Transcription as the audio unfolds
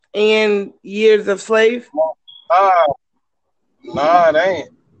and years of slave? Nah, nah, it ain't.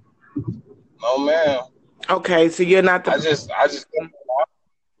 No, man. Okay, so you're not the. I just,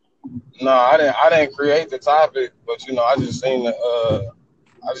 no, I didn't create the topic, but I just seen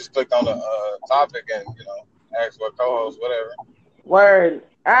I just clicked on the topic and asked for a co-host, whatever. Word.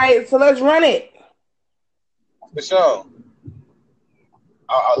 All right, so let's run it. For sure.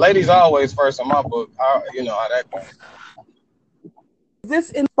 Ladies always first in my book. You know how that goes. Is this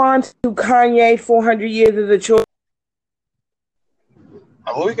in response to Kanye 400 years as a choice?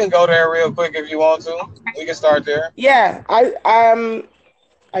 I mean, we can go there real quick if you want to. We can start there. Yeah,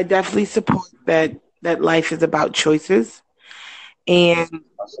 I definitely support that life is about choices, and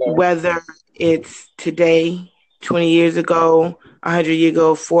So, whether it's today, 20 years ago, 100 years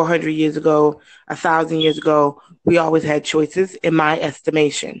ago, 400 years ago, 1,000 years ago, we always had choices in my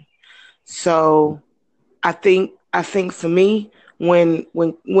estimation. So I think for me,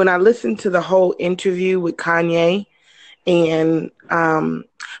 when I listened to the whole interview with Kanye, and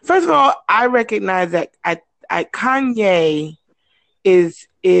first of all, I recognize that Kanye is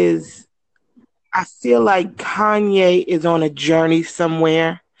I feel like Kanye is on a journey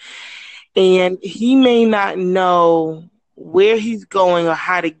somewhere, and he may not know where he's going or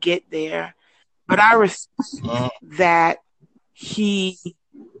how to get there, but I respect mhm. that he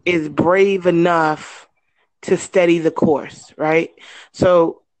is brave enough to steady the course, right?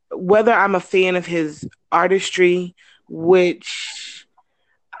 So whether I'm a fan of his artistry, which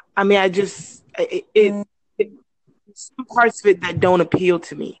I mean, I just it some parts of it that don't appeal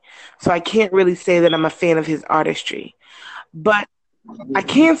to me, so I can't really say that I'm a fan of his artistry. But I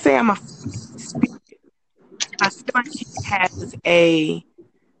can say I'm a fan of his spirit. I feel like he has a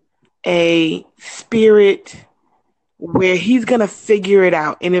spirit where he's gonna figure it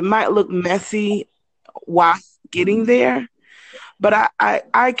out, and it might look messy while he's getting there, but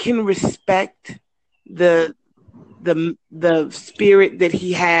I can respect the the spirit that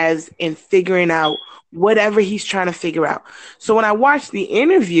he has in figuring out whatever he's trying to figure out. So when I watch the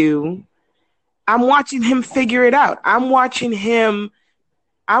interview, I'm watching him figure it out. I'm watching him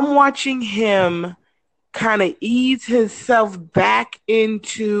kind of ease himself back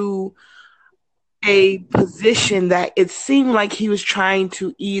into a position that it seemed like he was trying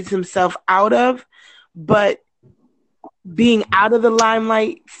to ease himself out of, but being out of the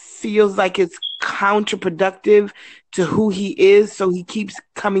limelight feels like it's counterproductive to who he is, so he keeps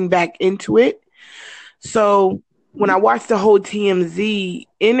coming back into it. So when I watched the whole TMZ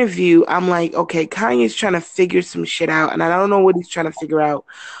interview, I'm like, okay, Kanye's trying to figure some shit out, and I don't know what he's trying to figure out.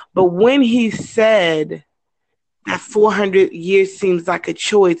 But when he said that 400 years seems like a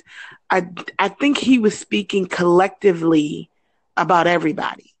choice, I I think he was speaking collectively about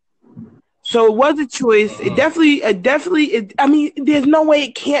everybody. So it was a choice. I mean, there's no way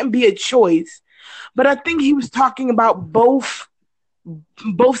it can't be a choice. But I think he was talking about both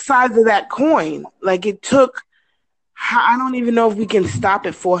sides of that coin. Like it took. I don't even know if we can stop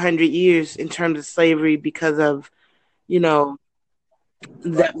at 400 years in terms of slavery because of you know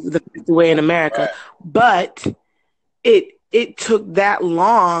Right, the way in America, right. but it took that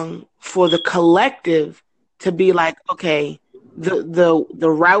long for the collective to be like, okay, the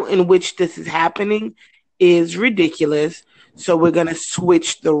route in which this is happening is ridiculous, so we're gonna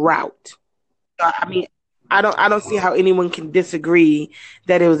switch the route. I mean, I don't see how anyone can disagree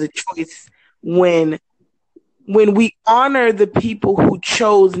that it was a choice when when we honor the people who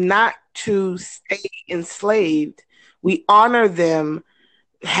chose not to stay enslaved. We honor them.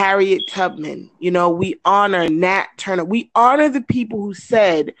 Harriet Tubman, we honor Nat Turner. We honor the people who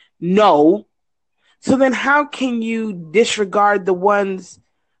said no. So then how can you disregard the ones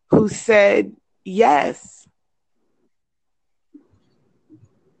who said yes?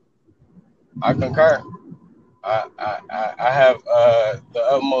 I concur. I have the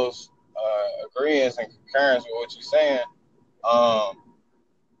utmost agreement and concurrence with what you're saying.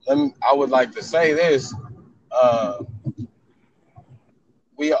 Um, I would like to say this. Uh,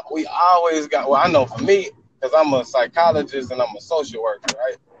 we always got. Well, I know for me, because I'm a psychologist and I'm a social worker,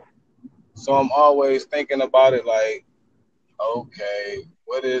 right? So I'm always thinking about it like, okay,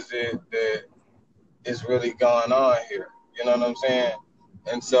 what is it that is really going on here? You know what I'm saying?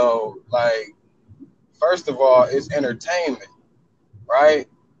 And so, like, first of all, it's entertainment, right?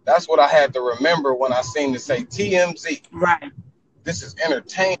 That's what I had to remember when I seen to say TMZ. Right. This is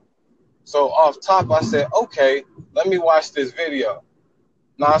entertainment. So off top, I said, okay, let me watch this video.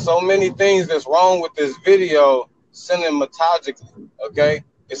 Now, so many things that's wrong with this video cinematologically, okay?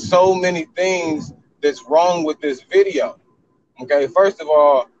 It's so many things that's wrong with this video, okay? First of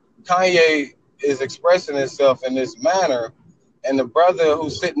all, Kanye is expressing himself in this manner and the brother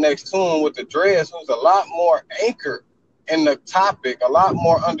who's sitting next to him with the dreads, who's a lot more anchored in the topic, a lot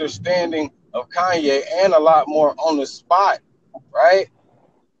more understanding of Kanye, and a lot more on the spot, right?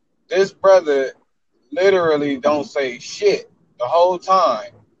 This brother literally don't say shit the whole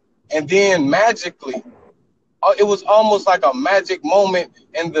time. And then magically, it was almost like a magic moment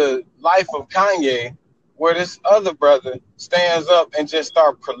in the life of Kanye where this other brother stands up and just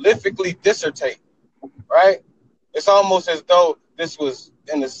start prolifically dissertating, right? It's almost as though this was,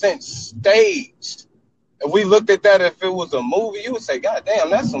 in a sense, staged. If we looked at that, if it was a movie, you would say, God damn,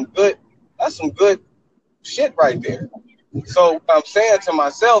 that's some good shit right there. So what I'm saying to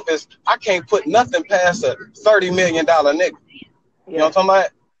myself is I can't put nothing past a $30 million nigga. You know what I'm talking about?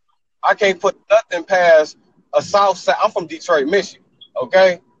 I can't put nothing past a South Side. I'm from Detroit, Michigan,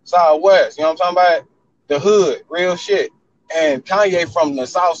 okay? Southwest, you know what I'm talking about? The hood, real shit. And Kanye from the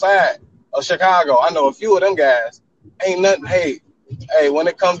South Side of Chicago. I know a few of them guys. Ain't nothing, hey, when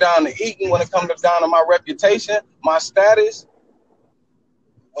it comes down to eating, when it comes down to my reputation, my status,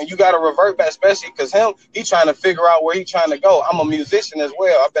 when you got to revert back, especially because he trying to figure out where he trying to go. I'm a musician as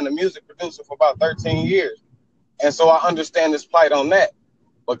well. I've been a music producer for about 13 years. And so I understand this plight on that.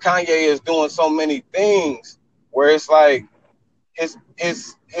 But Kanye is doing so many things where it's like his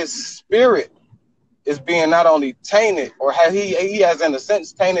spirit is being not only tainted, or he has in a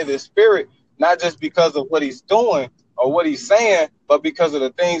sense tainted his spirit, not just because of what he's doing or what he's saying, but because of the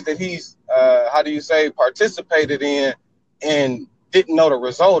things that he's participated in and didn't know the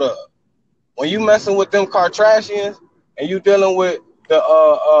result of. When you messing with them Kardashians and you dealing with the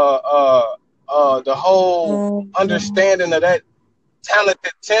whole understanding of that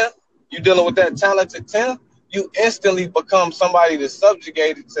talented 10th, you dealing with that talented 10th, you instantly become somebody that's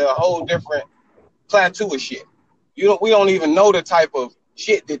subjugated to a whole different plateau of shit. We don't even know the type of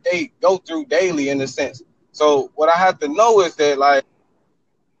shit that they go through daily in a sense. So what I have to know is that like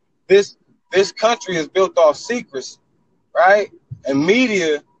this country is built off secrecy, right? And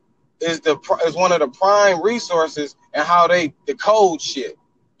media is one of the prime resources and how they decode shit.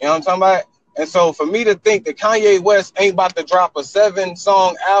 You know what I'm talking about? And so for me to think that Kanye West ain't about to drop a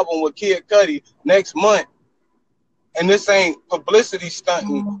 7-song album with Kid Cudi next month, and this ain't publicity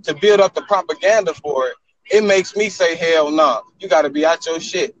stunting to build up the propaganda for it, it makes me say, hell no, nah, you got to be out your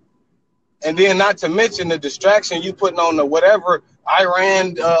shit. And then not to mention the distraction you putting on the whatever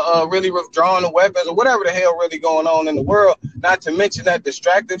Iran really withdrawing the weapons or whatever the hell really going on in the world, not to mention that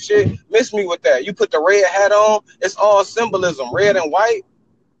distractive shit. Miss me with that. You put the red hat on, it's all symbolism, red and white.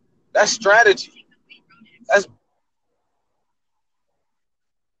 That's strategy. That's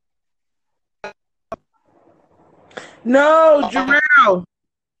no, Jarrell.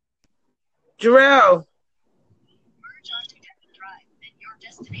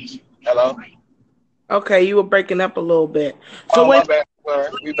 Hello. Okay, you were breaking up a little bit. So my bad. Sorry,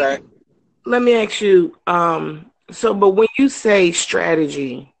 we back. Let me ask you. But when you say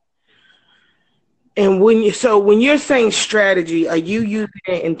strategy, and when you're saying strategy, are you using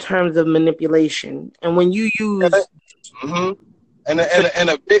it in terms of manipulation? And when you use, in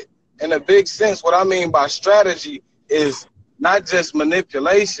a big sense, what I mean by strategy is not just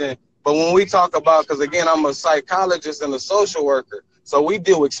manipulation, but when we talk about, because again, I'm a psychologist and a social worker, so we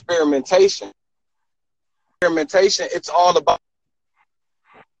do experimentation. Experimentation, it's all about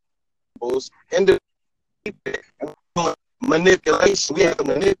manipulation. We have to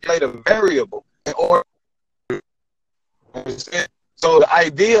manipulate a variable in order. So the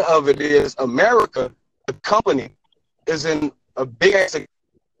idea of it is America, the company, is in a big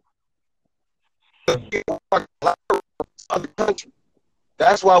other country.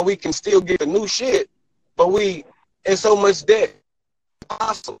 That's why we can still get the new shit, but we in so much debt.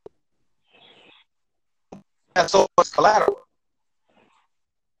 Possible. Have so much collateral.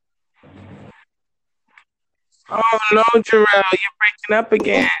 Oh no, Jarrell, you're breaking up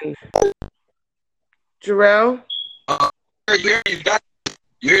again. Jarrell?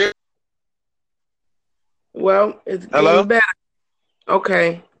 Yeah. Well, it's getting better.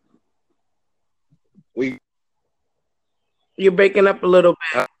 Okay. You're breaking up a little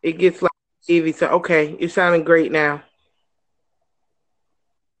bit. It gets like TV. So okay, you're sounding great now.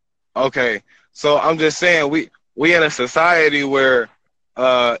 Okay. So I'm just saying we in a society where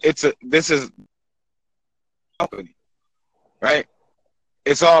this is company, right?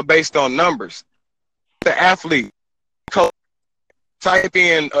 It's all based on numbers. The athlete, coach, type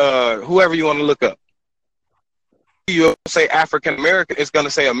in whoever you want to look up. You say African American, it's gonna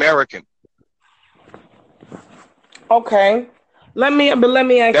say American. Okay. Let me ask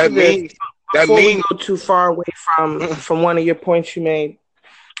you this before we go too far away from one of your points you made.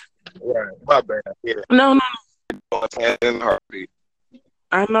 Right. My bad. Yeah. No. in a heartbeat.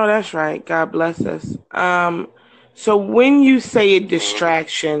 I know that's right. God bless us. So when you say a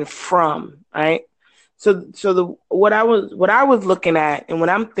distraction from, right? So the what I was looking at and what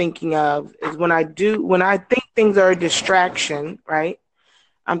I'm thinking of is when I think things are a distraction, right?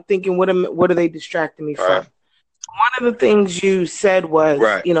 I'm thinking what are they distracting me Right. from? One of the things you said was,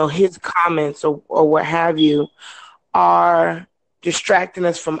 Right. his comments or what have you are distracting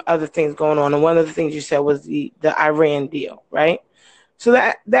us from other things going on. And one of the things you said was the Iran deal, right? So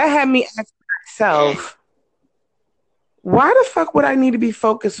that had me ask myself, why the fuck would I need to be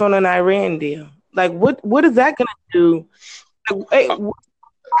focused on an Iran deal? Like, what is that gonna do? Like,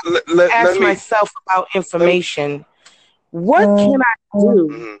 Let ask me myself about let me, information. What can I do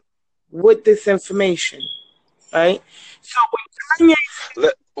mhm. with this information? Right. So when Kanye,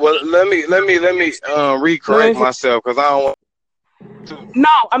 let me recorrect let me, myself because I don't want to no,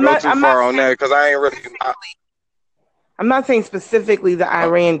 I'm go not. too far on that because I ain't really. I'm not saying specifically the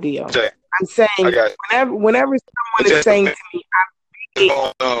Iran deal. I'm I saying got whenever someone is just saying to me,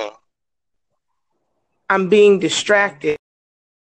 going on. I'm being distracted.